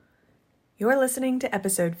You're listening to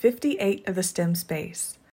episode 58 of the STEM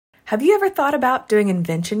Space. Have you ever thought about doing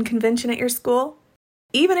Invention Convention at your school?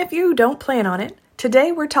 Even if you don't plan on it,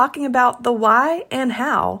 today we're talking about the why and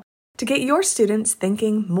how to get your students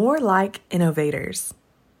thinking more like innovators.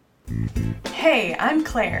 Hey, I'm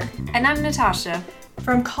Claire. And I'm Natasha.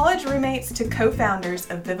 From college roommates to co-founders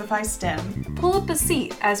of Vivify STEM, Pull up a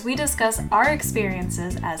seat as we discuss our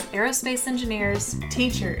experiences as aerospace engineers,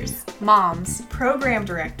 teachers, moms, program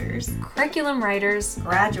directors, curriculum writers,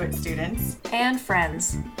 graduate students, and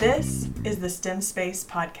friends. This is the STEM Space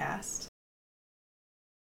podcast.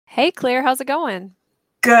 Hey Claire, how's it going?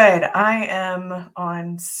 Good. I am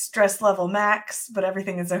on stress level max, but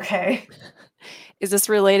everything is okay. Is this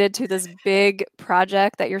related to this big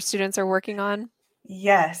project that your students are working on?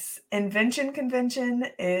 Yes, Invention Convention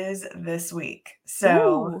is this week.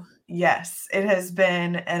 So, yes, it has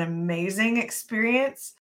been an amazing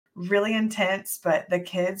experience, really intense, but the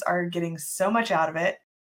kids are getting so much out of it.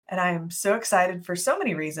 And I am so excited for so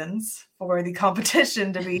many reasons for the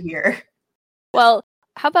competition to be here. Well,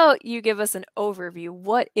 how about you give us an overview?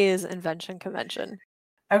 What is Invention Convention?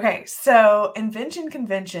 Okay, so Invention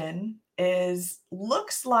Convention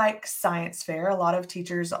looks like science fair. A lot of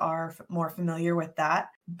teachers are more familiar with that,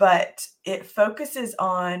 but it focuses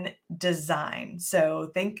on design.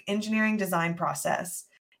 So think engineering design process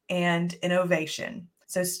and innovation.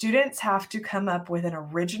 So students have to come up with an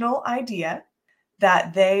original idea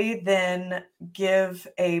that they then give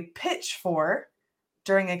a pitch for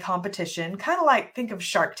during a competition, kind of like think of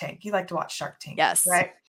Shark Tank. You like to watch Shark Tank, Yes.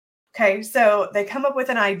 Right? Okay, so they come up with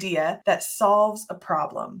an idea that solves a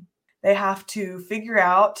problem. They have to figure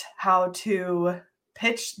out how to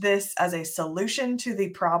pitch this as a solution to the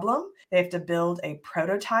problem. They have to build a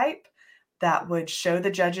prototype that would show the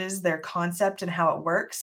judges their concept and how it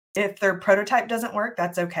works. If their prototype doesn't work,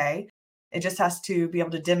 that's okay. It just has to be able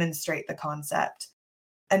to demonstrate the concept.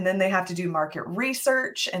 And then they have to do market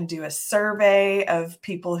research and do a survey of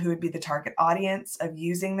people who would be the target audience of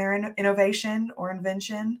using their innovation or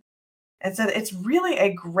invention. And so it's really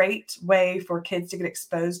a great way for kids to get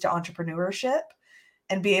exposed to entrepreneurship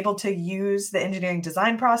and be able to use the engineering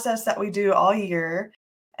design process that we do all year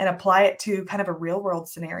and apply it to kind of a real world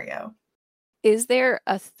scenario. Is there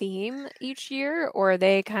a theme each year, or are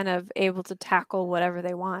they kind of able to tackle whatever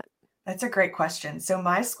they want? That's a great question. So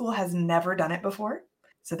my school has never done it before.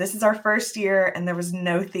 So this is our first year and there was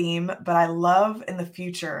no theme, but I love in the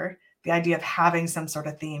future the idea of having some sort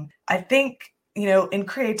of theme. I think, in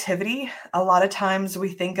creativity, a lot of times we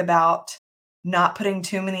think about not putting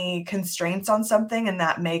too many constraints on something and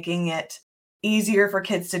that making it easier for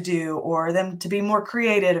kids to do or them to be more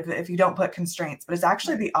creative if you don't put constraints. But it's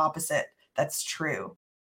actually the opposite that's true.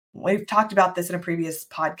 We've talked about this in a previous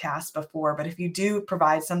podcast before, but if you do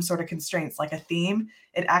provide some sort of constraints like a theme,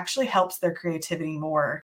 it actually helps their creativity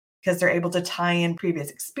more because they're able to tie in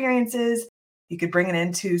previous experiences. You could bring it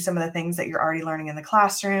into some of the things that you're already learning in the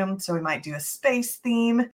classroom. So we might do a space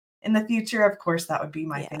theme in the future. Of course, that would be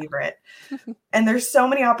my favorite. And there's so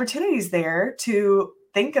many opportunities there to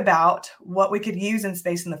think about what we could use in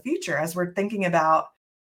space in the future as we're thinking about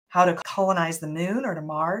how to colonize the moon or to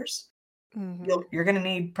Mars. Mm-hmm. You're going to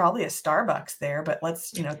need probably a Starbucks there, but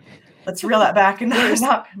let's reel that back and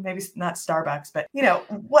not maybe not Starbucks, but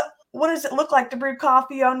what does it look like to brew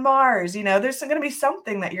coffee on Mars? There's going to be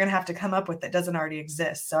something that you're going to have to come up with that doesn't already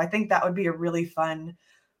exist. So I think that would be a really fun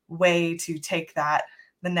way to take that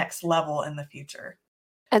the next level in the future.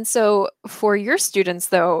 And so for your students,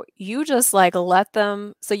 though, you just let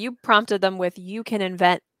them, so you prompted them with, you can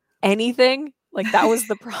invent anything. That was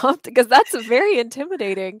the prompt, because that's very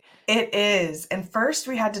intimidating. It is. And first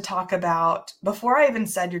we had to talk about, before I even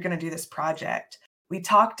said you're going to do this project, we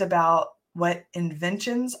talked about what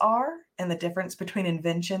inventions are and the difference between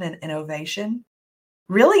invention and innovation.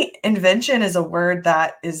 Really, invention is a word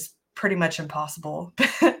that is pretty much impossible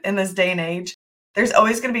in this day and age. There's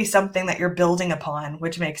always going to be something that you're building upon,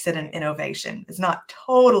 which makes it an innovation. It's not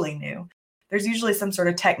totally new. There's usually some sort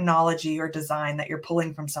of technology or design that you're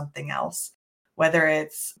pulling from something else. Whether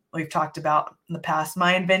it's, we've talked about in the past,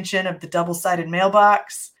 my invention of the double-sided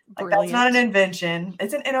mailbox. That's not an invention.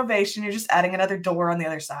 It's an innovation. You're just adding another door on the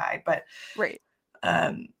other side. But right.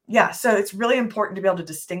 So it's really important to be able to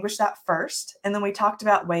distinguish that first. And then we talked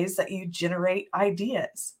about ways that you generate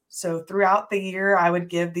ideas. So throughout the year, I would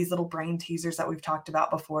give these little brain teasers that we've talked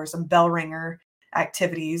about before, some bell ringer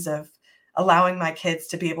activities of allowing my kids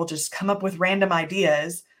to be able to just come up with random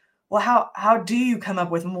ideas. Well, how do you come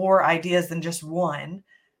up with more ideas than just one?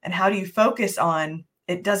 And how do you focus on,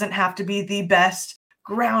 it doesn't have to be the best,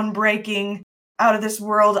 groundbreaking, out of this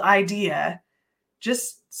world idea,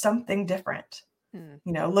 just something different.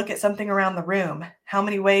 Mm. Look at something around the room. How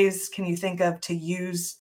many ways can you think of to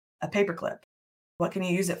use a paperclip? What can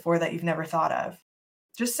you use it for that you've never thought of?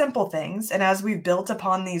 Just simple things. And as we've built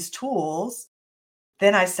upon these tools,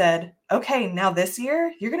 then I said, okay, now this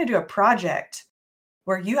year, you're going to do a project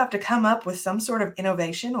where you have to come up with some sort of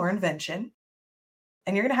innovation or invention,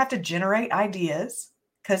 and you're going to have to generate ideas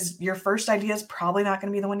because your first idea is probably not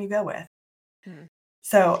going to be the one you go with. Mm.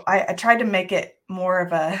 So I tried to make it more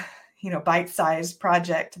of a, bite-sized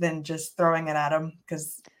project than just throwing it at them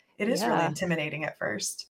because it is really Yeah. intimidating at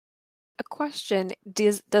first. A question,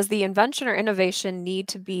 does the invention or innovation need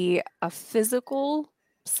to be a physical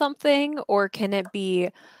something, or can it be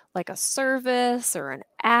like a service or an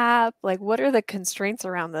app? Like, what are the constraints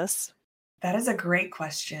around this? That is a great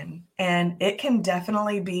question. And it can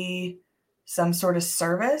definitely be some sort of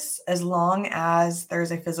service as long as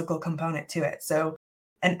there's a physical component to it. So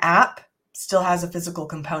an app still has a physical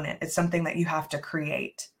component. It's something that you have to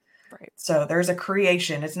create. Right. So there's a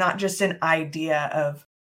creation. It's not just an idea of,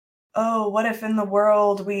 oh, what if in the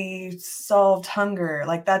world we solved hunger?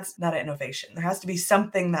 Like that's not an innovation. There has to be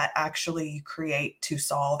something that actually you create to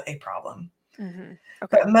solve a problem. Mm-hmm.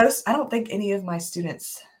 Okay. But I don't think any of my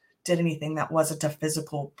students did anything that wasn't a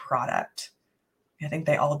physical product. I think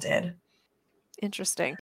they all did.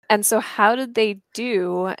 Interesting. And so, how did they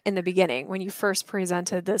do in the beginning when you first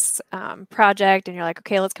presented this project and you're like,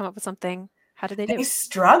 okay, let's come up with something? How did they They do?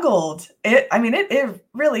 struggled. It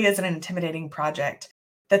really is an intimidating project.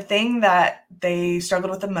 The thing that they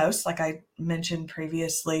struggled with the most, like I mentioned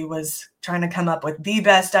previously, was trying to come up with the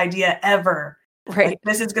best idea ever. Like, Right.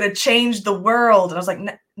 this is going to change the world. And I was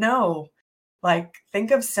like, no, like,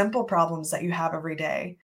 think of simple problems that you have every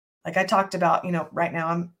day. Like I talked about, right now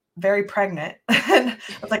I'm very pregnant. And I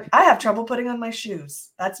was like, I have trouble putting on my shoes.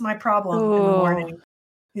 That's my problem in the Oh, morning.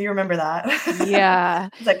 You remember that? yeah.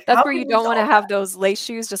 It's like, That's how where can you we don't want to solve have that? those lace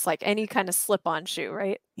shoes, just like any kind of slip-on shoe,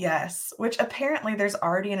 right? Yes, which apparently there's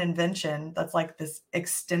already an invention that's like this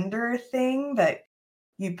extender thing that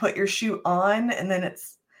you put your shoe on and then it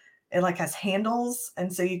like has handles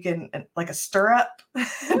and so you can like a stirrup and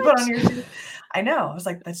put on What? your shoe. I know. I was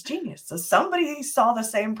like, that's genius. So somebody saw the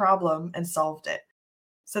same problem and solved it.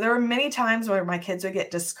 So there were many times where my kids would get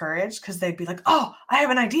discouraged because they'd be like, oh, I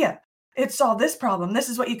have an idea. It solved this problem. This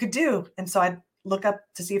is what you could do. And so I'd look up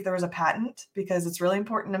to see if there was a patent because it's really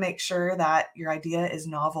important to make sure that your idea is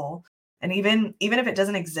novel. And even if it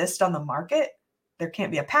doesn't exist on the market, there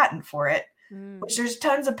can't be a patent for it, which Mm. there's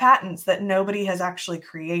tons of patents that nobody has actually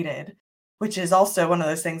created, which is also one of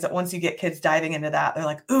those things that once you get kids diving into that, they're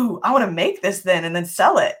like, ooh, I want to make this then and then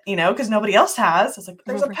sell it, because nobody else has. It's like,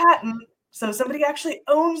 there's a patent. So somebody actually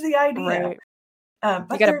owns the idea. Right. You But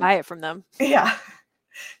got to they're, buy it from them. yeah,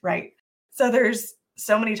 right. So there's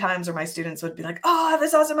so many times where my students would be like, oh, I have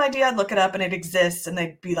this awesome idea. I'd look it up and it exists. And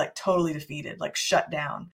they'd be like totally defeated, like shut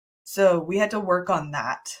down. So we had to work on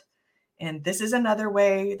that. And this is another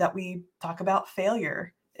way that we talk about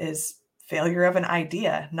failure is failure of an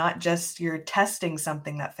idea, not just you're testing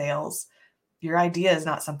something that fails. Your idea is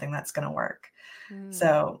not something that's going to work. Mm.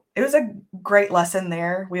 So it was a great lesson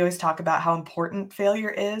there. We always talk about how important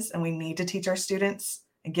failure is, and we need to teach our students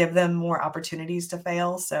and give them more opportunities to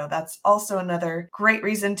fail. So that's also another great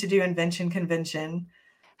reason to do invention convention.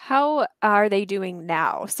 How are they doing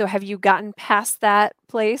now? So have you gotten past that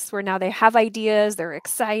place where now they have ideas, they're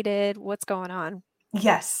excited? What's going on?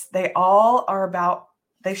 Yes, they all are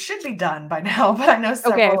they should be done by now, but I know Okay.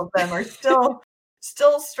 several of them are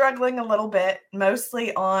still struggling a little bit,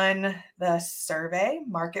 mostly on the survey.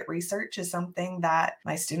 Market research is something that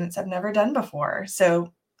my students have never done before.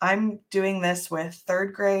 So I'm doing this with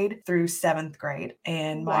 3rd grade through 7th grade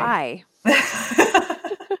and my Why?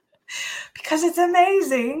 because it's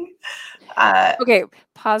amazing. Uh, Okay,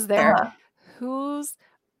 pause there. uh Who's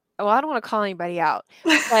well, I don't want to call anybody out,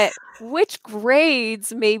 but which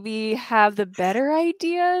grades maybe have the better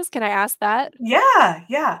ideas? Can I ask that? Yeah,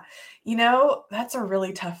 yeah. That's a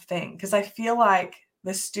really tough thing because I feel like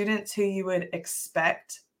the students who you would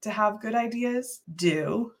expect to have good ideas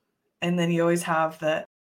do. And then you always have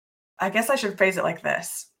I guess I should phrase it like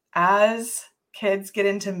this. As kids get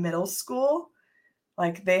into middle school,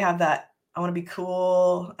 like they have that, I want to be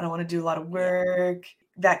cool, and I want to do a lot of Yeah. work,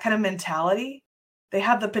 that kind of mentality. They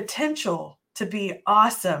have the potential to be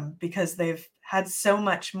awesome because they've had so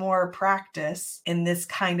much more practice in this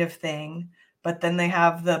kind of thing, but then they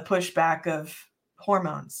have the pushback of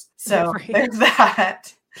hormones. So Right. there's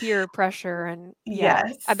that. Peer pressure and yeah. I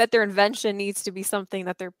Yes, bet their invention needs to be something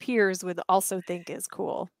that their peers would also think is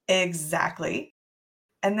cool. exactly.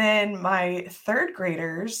 And then my 3rd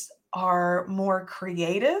graders, are more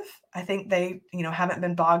creative. I think they, haven't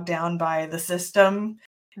been bogged down by the system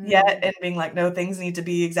yet and being like, no, things need to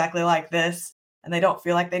be exactly like this. And they don't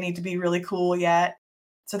feel like they need to be really cool yet.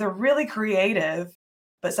 So they're really creative,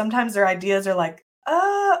 but sometimes their ideas are like,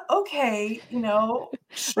 okay, A little too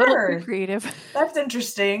sure. creative. That's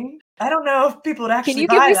interesting. I don't know if people would actually Can you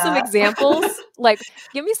give buy me that. some examples? Like,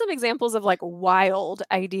 give me some examples of like wild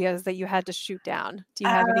ideas that you had to shoot down. Do you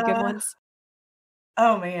have any good ones?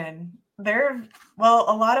 Oh man. A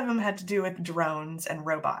lot of them had to do with drones and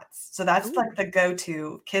robots. So that's like the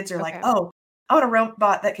go-to. Kids are like, Okay. oh, I want a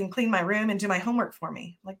robot that can clean my room and do my homework for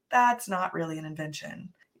me. Like, that's not really an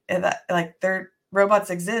invention. Their robots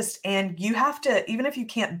exist, and you have to, even if you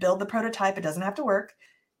can't build the prototype, it doesn't have to work.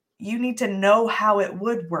 You need to know how it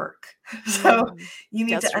would work. So you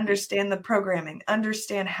need to understand the programming,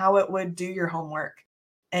 understand how it would do your homework.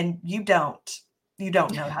 And you don't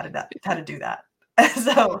know how to do that.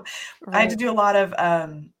 So I had to do a lot of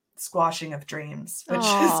squashing of dreams, which is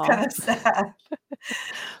kind of sad.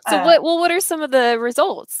 So what are some of the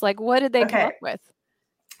results? Like, what did they come up with?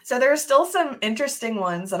 So there are still some interesting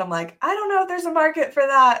ones that I'm like, I don't know if there's a market for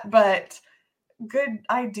that, but good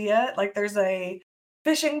idea. Like there's a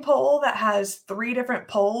fishing pole that has 3 different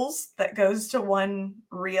poles that goes to one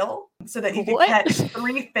reel so that you can catch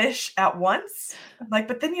 3 fish at once. Like,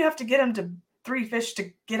 but then you have to get them to 3 fish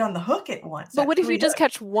to get on the hook at once. But what if you just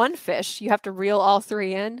catch one fish? You have to reel all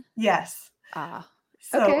 3 in? Yes. So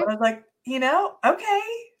okay. I was like, okay,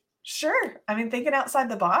 sure. I mean, thinking outside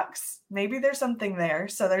the box, maybe there's something there.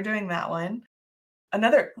 So they're doing that one. A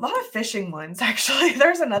lot of fishing ones, actually.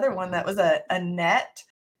 There's another one that was a net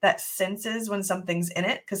that senses when something's in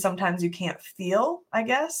it, because sometimes you can't feel, I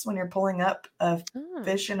guess, when you're pulling up a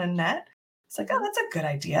fish in a net. It's like, oh, that's a good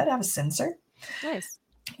idea to have a sensor. Nice.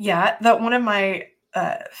 Yeah, one of my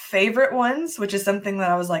favorite ones, which is something that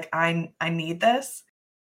I was like, I need this,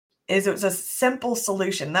 is it was a simple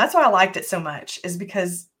solution. That's why I liked it so much, is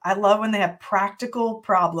because I love when they have practical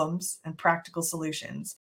problems and practical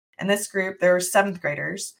solutions. And this group, there were 7th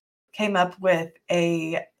graders, came up with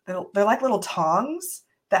they're like little tongs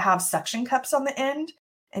that have suction cups on the end.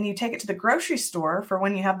 And you take it to the grocery store for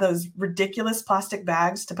when you have those ridiculous plastic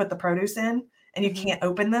bags to put the produce in and you can't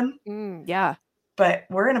open them. Yeah. But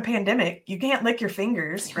we're in a pandemic. You can't lick your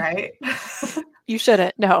fingers, right? You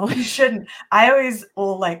shouldn't. No. You shouldn't. I always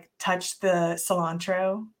will like touch the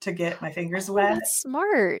cilantro to get my fingers wet. That's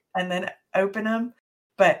smart. And then open them.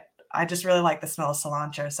 But I just really like the smell of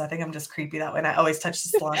cilantro. So I think I'm just creepy that way. And I always touch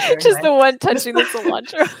the cilantro. Just the one touching the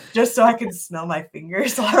cilantro. Just so I can smell my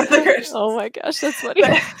fingers all over the groceries. Oh my gosh, that's funny.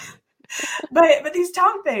 But these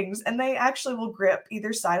tongue things, and they actually will grip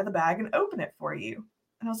either side of the bag and open it for you.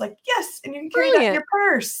 And I was like, yes, and you can carry that in your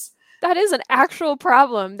purse. That is an actual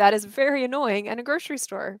problem that is very annoying in a grocery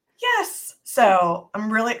store. Yes. So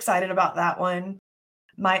I'm really excited about that one.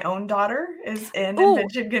 My own daughter is in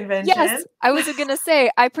Invention Convention. Yes, I was going to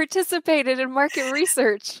say, I participated in market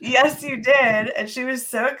research. Yes, you did. And she was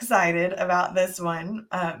so excited about this one,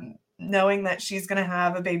 knowing that she's going to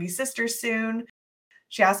have a baby sister soon.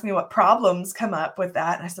 She asked me what problems come up with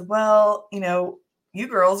that. And I said, well, you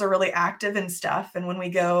girls are really active and stuff. And when we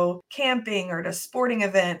go camping or to sporting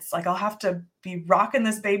events, like I'll have to be rocking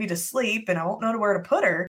this baby to sleep and I won't know where to put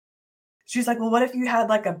her. She's like, well, what if you had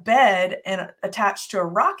like a bed and attached to a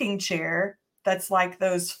rocking chair that's like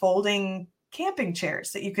those folding camping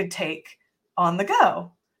chairs that you could take on the go?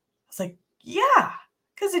 I was like, yeah,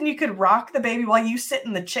 because then you could rock the baby while you sit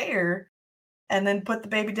in the chair and then put the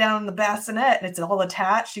baby down in the bassinet and it's all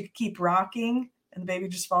attached. You could keep rocking and the baby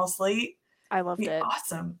just fall asleep. I loved it.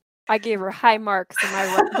 Awesome. I gave her high marks in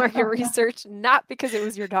my market research, not because it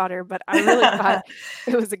was your daughter, but I really thought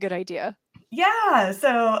it was a good idea. Yeah.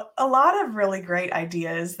 So a lot of really great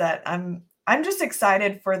ideas that I'm just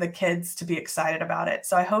excited for the kids to be excited about it.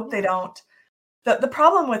 So I hope they don't. The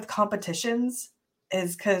problem with competitions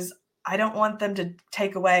is because I don't want them to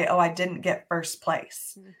take away, oh, I didn't get first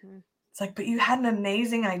place. It's like, but you had an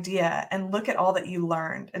amazing idea and look at all that you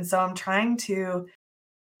learned. And so I'm trying to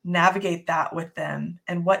navigate that with them.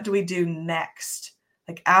 And what do we do next?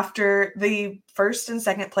 Like after the first and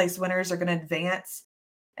second place winners are going to advance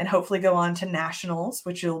and hopefully go on to nationals,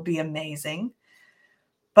 which will be amazing.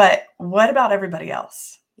 But what about everybody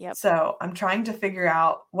else? Yep. So I'm trying to figure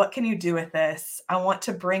out, what can you do with this? I want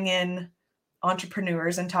to bring in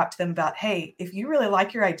entrepreneurs and talk to them about, hey, if you really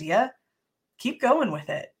like your idea, keep going with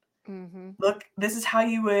it. Look, this is how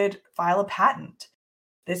you would file a patent.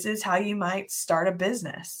 This is how you might start a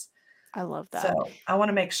business. I love that. So I want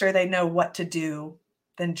to make sure they know what to do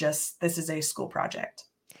than just, this is a school project.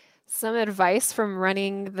 Some advice from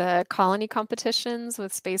running the colony competitions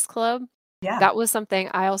with Space Club. Yeah. That was something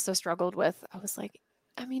I also struggled with. I was like,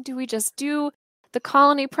 I mean, do we just do the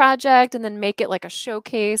colony project and then make it like a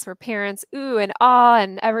showcase where parents ooh and ah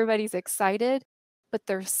and everybody's excited? But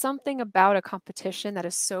there's something about a competition that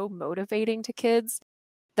is so motivating to kids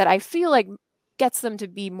that I feel like gets them to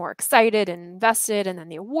be more excited and invested. And then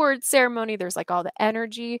the award ceremony, there's like all the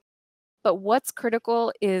energy. But what's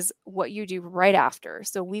critical is what you do right after.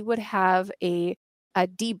 So we would have a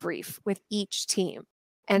debrief with each team.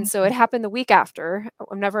 And so it Mhm. happened the week after,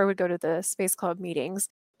 whenever I would go to the Space Club meetings,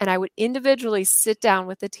 and I would individually sit down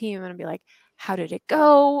with the team and be like, how did it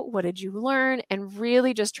go? What did you learn? And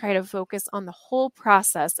really just try to focus on the whole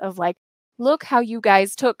process of like, look how you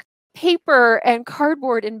guys took paper and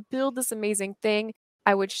cardboard and build this amazing thing.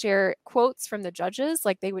 I would share quotes from the judges,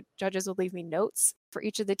 like judges would leave me notes for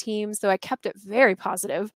each of the teams. So I kept it very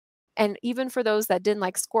positive. And even for those that didn't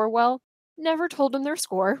like score well, never told them their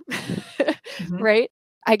score. Mhm. Right?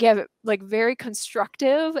 I gave it like very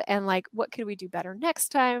constructive and like what could we do better next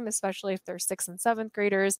time, especially if they're 6th and 7th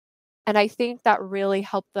graders. And I think that really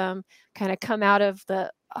helped them kind of come out of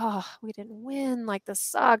the, oh, we didn't win, like this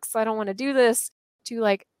sucks, I don't want to do this, to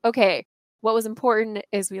like, okay, what was important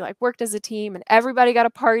is we like worked as a team and everybody got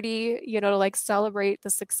a party, to like celebrate the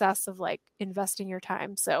success of like investing your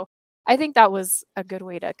time. So I think that was a good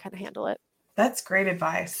way to kind of handle it. That's great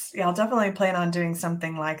advice. Yeah, I'll definitely plan on doing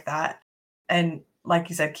something like that. And like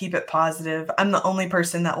you said, keep it positive. I'm the only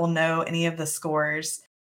person that will know any of the scores.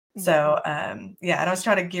 Mhm. So, yeah, and I was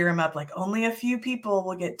trying to gear him up like only a few people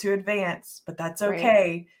will get to advance, but that's Right.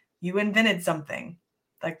 okay. You invented something.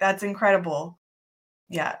 Like that's incredible.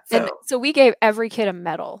 Yeah. And So, so we gave every kid a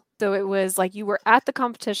medal. So it was like you were at the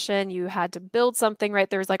competition, you had to build something, right?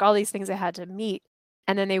 There was like all these things they had to meet,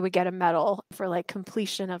 and then they would get a medal for like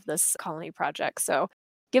completion of this colony project. So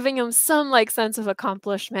giving them some like sense of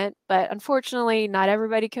accomplishment, but unfortunately, not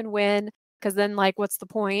everybody can win because then like what's the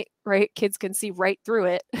point, right? Kids can see right through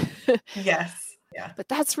it. yes. Yeah. But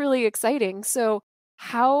that's really exciting. So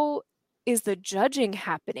how is the judging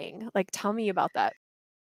happening? Like tell me about that.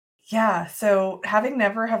 Yeah. So, having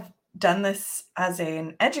never have done this as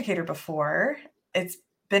an educator before, it's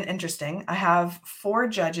been interesting. I have 4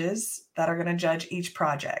 judges that are going to judge each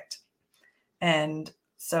project. And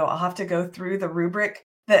so I'll have to go through the rubric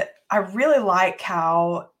that I really like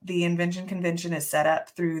how the Invention Convention is set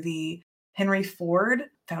up through the Henry Ford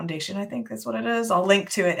Foundation, I think that's what it is. I'll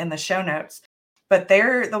link to it in the show notes. But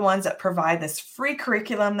they're the ones that provide this free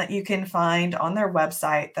curriculum that you can find on their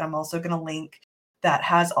website that I'm also going to link that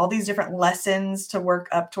has all these different lessons to work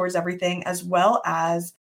up towards everything, as well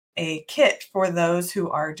as a kit for those who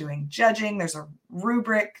are doing judging. There's a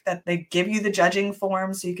rubric that they give you the judging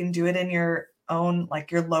form so you can do it in your own,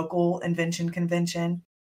 like your local invention convention.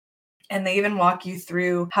 And they even walk you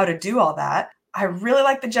through how to do all that. I really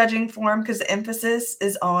like the judging form because the emphasis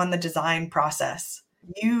is on the design process.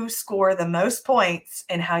 You score the most points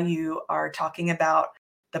in how you are talking about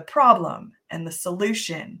the problem and the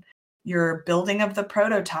solution, your building of the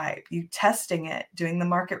prototype, you testing it, doing the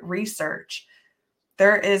market research.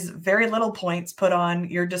 There is very little points put on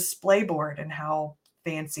your display board and how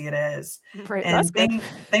fancy it is, Right. That's and good.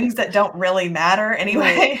 things that don't really matter Right.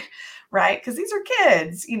 anyway, right? Because these are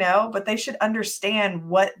kids, but they should understand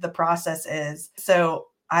what the process is. So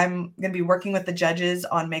I'm going to be working with the judges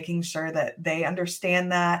on making sure that they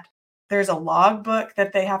understand that. There's a logbook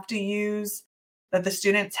that they have to use that the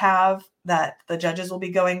students have that the judges will be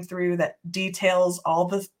going through that details all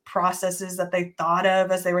the processes that they thought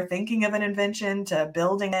of as they were thinking of an invention to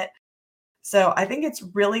building it. So I think it's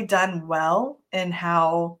really done well in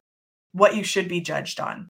how what you should be judged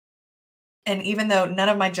on. And even though none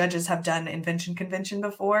of my judges have done invention convention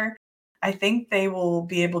before, I think they will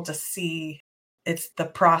be able to see it's the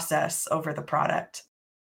process over the product.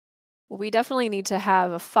 Well, we definitely need to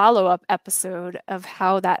have a follow-up episode of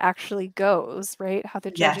how that actually goes, right? How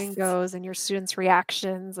the judging Yes, goes and your students'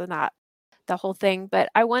 reactions and that the whole thing. But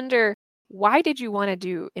I wonder, why did you want to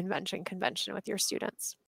do invention convention with your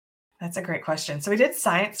students? that's a great question. So we did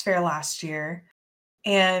science fair last year,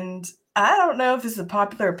 and I don't know if this is a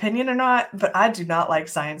popular opinion or not, but I do not like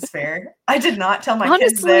science fair. I did not tell my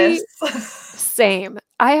kids this. Honestly, same.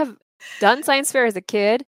 I have done science fair as a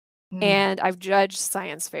kid Mm, and I've judged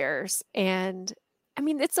science fairs. And I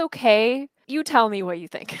mean, it's okay. You tell me what you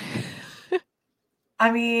think. I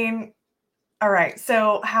mean, all right.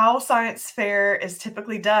 So, how science fair is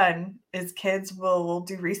typically done is kids will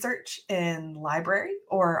do research in library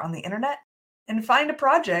or on the internet and find a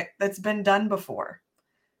project that's been done before.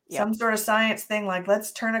 Yep. some sort of science thing, like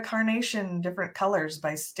let's turn a carnation different colors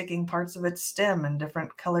by sticking parts of its stem and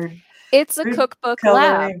different colored It's a food cookbook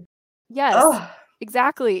lab. coloring. Yes, Oh,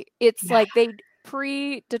 exactly. It's yeah. like they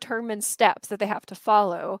predetermined steps that they have to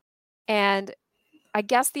follow. And I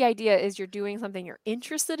guess the idea is you're doing something you're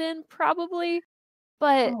interested in, probably.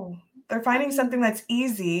 But Oh, they're I finding something mean, that's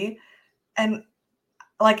easy. And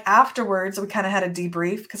like afterwards, we kind of had a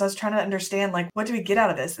debrief because I was trying to understand, like, what do we get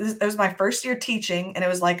out of this? It was my first year teaching, and it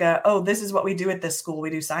was like, oh, this is what we do at this school. We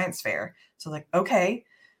do science fair. So like, okay.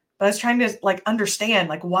 But I was trying to like understand,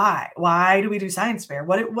 like, why? Why do we do science fair?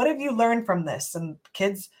 What have you learned from this? And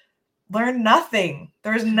kids learned nothing.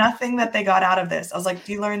 There's nothing that they got out of this. I was like,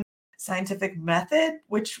 do you learn scientific method,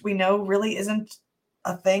 which we know really isn't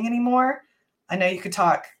a thing anymore? I know you could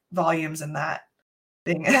talk volumes in that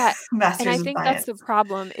being a yeah. And I master's of think that's the science.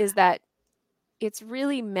 problem is that it's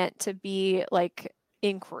really meant to be like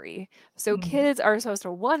inquiry. So Mm, kids are supposed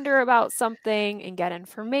to wonder about something and get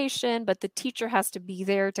information, but the teacher has to be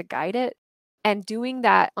there to guide it. And doing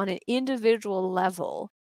that on an individual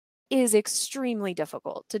level is extremely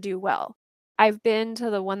difficult to do well. I've been to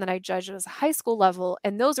the one that I judged as a high school level,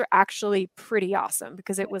 and those are actually pretty awesome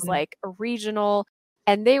because it was mm. like a regional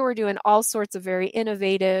and they were doing all sorts of very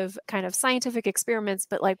innovative kind of scientific experiments,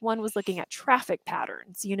 but like one was looking at traffic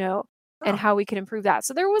patterns, and Oh, how we can improve that.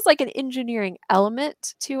 So there was like an engineering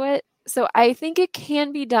element to it. So I think it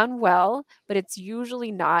can be done well, but it's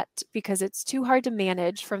usually not because it's too hard to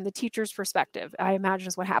manage from the teacher's perspective. I imagine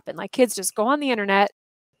is what happened. Like kids just go on the internet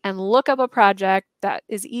and look up a project that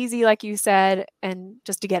is easy, like you said, and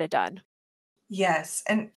just to get it done. yes.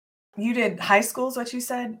 And you did high school is what you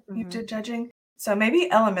said you Hmm. did judging. So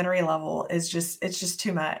maybe elementary level is it's just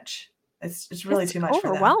too much. It's really It's too much for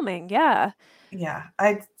them. overwhelming. Yeah. Yeah. I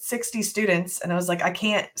had 60 students and I was like, I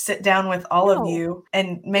can't sit down with all of No, you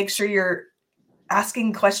and make it's sure you're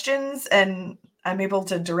asking questions and I'm able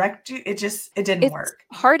to direct you. It didn't it's work.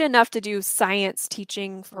 hard enough to do science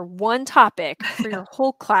teaching for one topic for your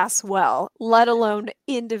whole class well, let alone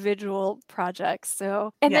individual projects.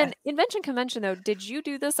 So, and Yes, then invention convention though, did you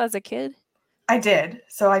do this as a kid? I did.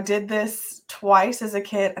 So I did this twice as a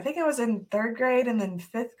kid. I think I was in 3rd grade and then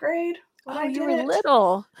 5th grade when Oh, I you did were it.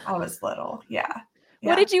 little. I was little. Yeah. What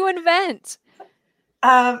Yeah. did you invent?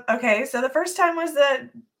 Okay, so the first time was the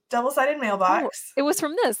double-sided Oh, mailbox. it was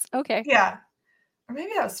from this. Okay. Yeah. Or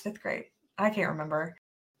maybe that was 5th grade. I can't remember.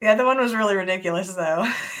 The other one was really ridiculous though.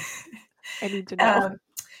 I need to know. Um,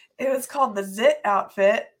 it was called the Zit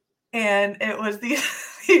outfit, and it was these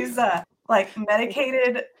these, like,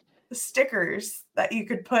 medicated stickers that you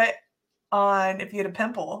could put on if you had a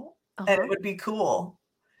pimple, and it Uh-huh. would be cool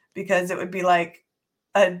because it would be like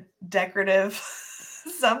a decorative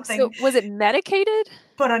So something was it medicated?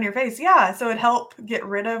 put on your face. Yeah, so it'd help get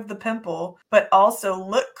rid of the pimple, but also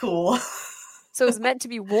look cool. So it was meant to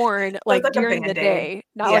be worn So it's like like a during the Band-Aid. day,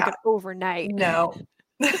 not like Yeah, an overnight. no.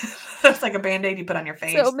 It's like a Band-Aid you put on your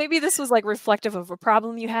So face. maybe this was like reflective of a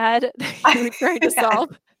problem you had that you were trying to Yeah, solve.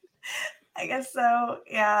 I guess so.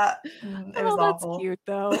 Yeah, it was Oh, that's awful. cute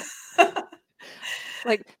though.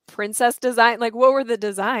 Like princess design, like what were the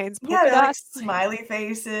designs? Yeah, Polka they're like dots? smiley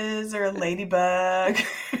faces or a ladybug,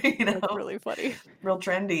 you That's know, really funny. real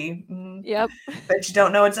trendy. Yep. Bet you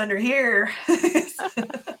don't know what's under here.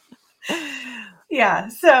 Yeah,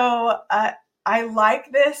 so I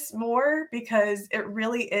like this more because it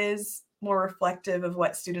really is more reflective of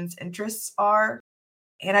what students' interests are.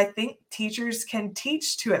 And I think teachers can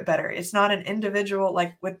teach to it better. It's not an individual,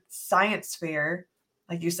 like with science fair,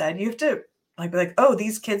 like you said, you have to like be like, oh,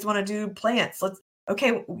 these kids want to do plants.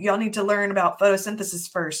 Okay, y'all need to learn about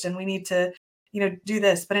photosynthesis first, and we need to, do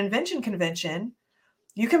this. But invention convention,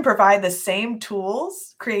 you can provide the same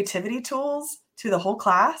tools, creativity tools to the whole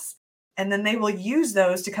class, and then they will use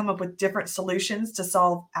those to come up with different solutions to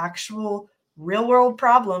solve actual real world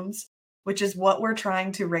problems, which is what we're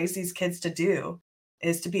trying to raise these kids to do,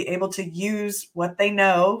 is to be able to use what they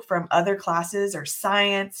know from other classes or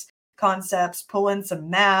science concepts, pull in some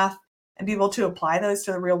math, and be able to apply those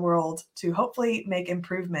to the real world to hopefully make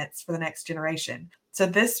improvements for the next generation. So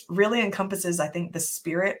this really encompasses, I think, the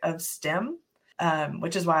spirit of STEM,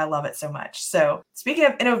 which is why I love it so much. So, speaking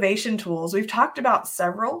of innovation tools, we've talked about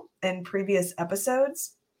several in previous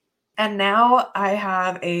episodes. And now I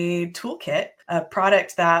have a toolkit, a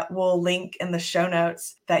product that we'll link in the show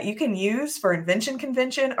notes that you can use for invention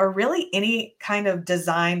convention or really any kind of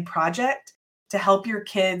design project to help your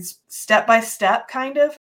kids step by step kind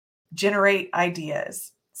of generate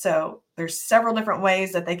ideas. So there's several different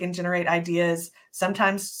ways that they can generate ideas.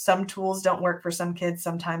 Sometimes some tools don't work for some kids,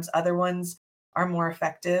 sometimes other ones. are more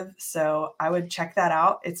effective. So I would check that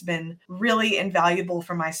out. It's been really invaluable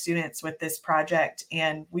for my students with this project,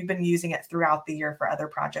 and we've been using it throughout the year for other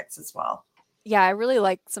projects as well. Yeah, I really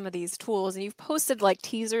like some of these tools, and you've posted like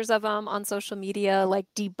teasers of them on social media, like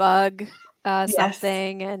debug Yes.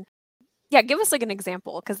 something. And yeah, give us like an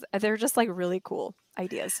example, because they're just like really cool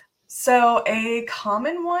ideas. So a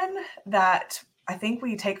common one that I think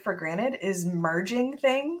we take for granted is merging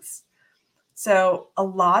things. So a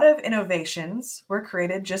lot of innovations were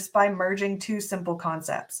created just by merging two simple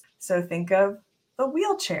concepts. So think of the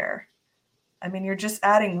wheelchair. I mean, you're just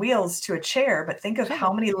adding wheels to a chair, but think of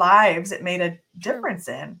how many lives it made a difference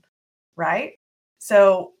in, right?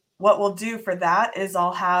 So what we'll do for that is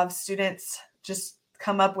I'll have students just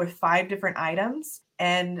come up with 5 different items,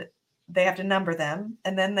 and they have to number them.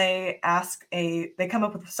 And then they come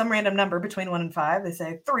up with some random number between 1 and 5. They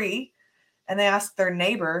say 3, and they ask their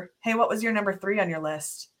neighbor, hey, what was your number 3 on your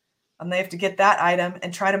list? And they have to get that item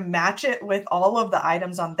and try to match it with all of the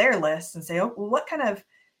items on their list and say, oh, well, what kind of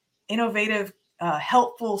innovative,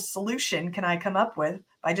 helpful solution can I come up with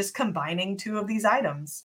by just combining 2 of these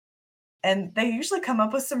items? And they usually come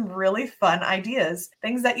up with some really fun ideas,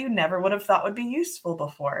 things that you never would have thought would be useful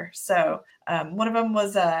before. So one of them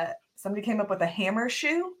was somebody came up with a hammer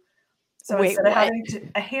shoe. So Wait, instead of what?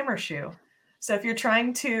 having a hammer shoe. So if you're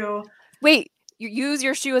trying to... Wait, you use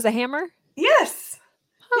your shoe as a hammer? Yes.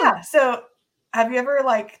 Huh. Yeah. So have you ever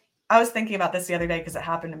I was thinking about this the other day because it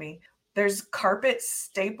happened to me. There's carpet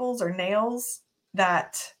staples or nails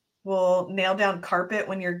that will nail down carpet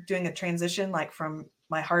when you're doing a transition, like from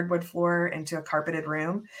my hardwood floor into a carpeted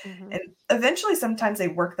room. Mm-hmm. And eventually sometimes they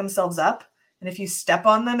work themselves up. And if you step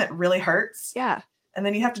on them, it really hurts. Yeah. And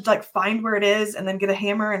then you have to find where it is and then get a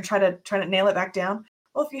hammer and try to nail it back down.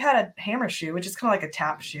 Well, if you had a hammer shoe, which is kind of like a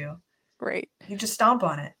tap shoe, Right. you just stomp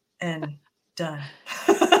on it and done.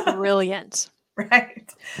 Brilliant.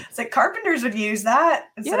 Right. It's like carpenters would use that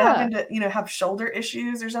instead of having to, have shoulder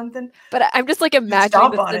issues or something. But I'm just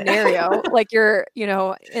imagining the scenario, like you're, in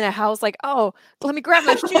a house, like, oh, let me grab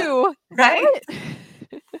my shoe. Right.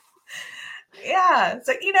 Yeah.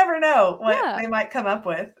 So you never know what they might come up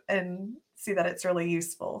with and see that it's really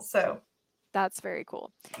useful. So that's very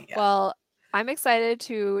cool. Yeah. Well, I'm excited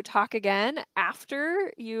to talk again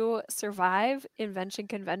after you survive Invention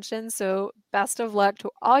Convention. So best of luck to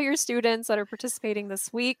all your students that are participating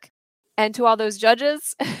this week and to all those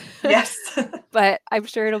judges. Yes. But I'm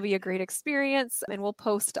sure it'll be a great experience, and we'll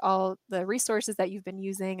post all the resources that you've been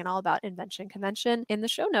using and all about Invention Convention in the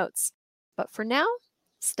show notes. But for now,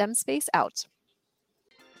 STEM Space out.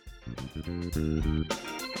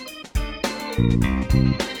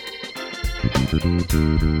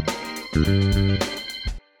 Thank you.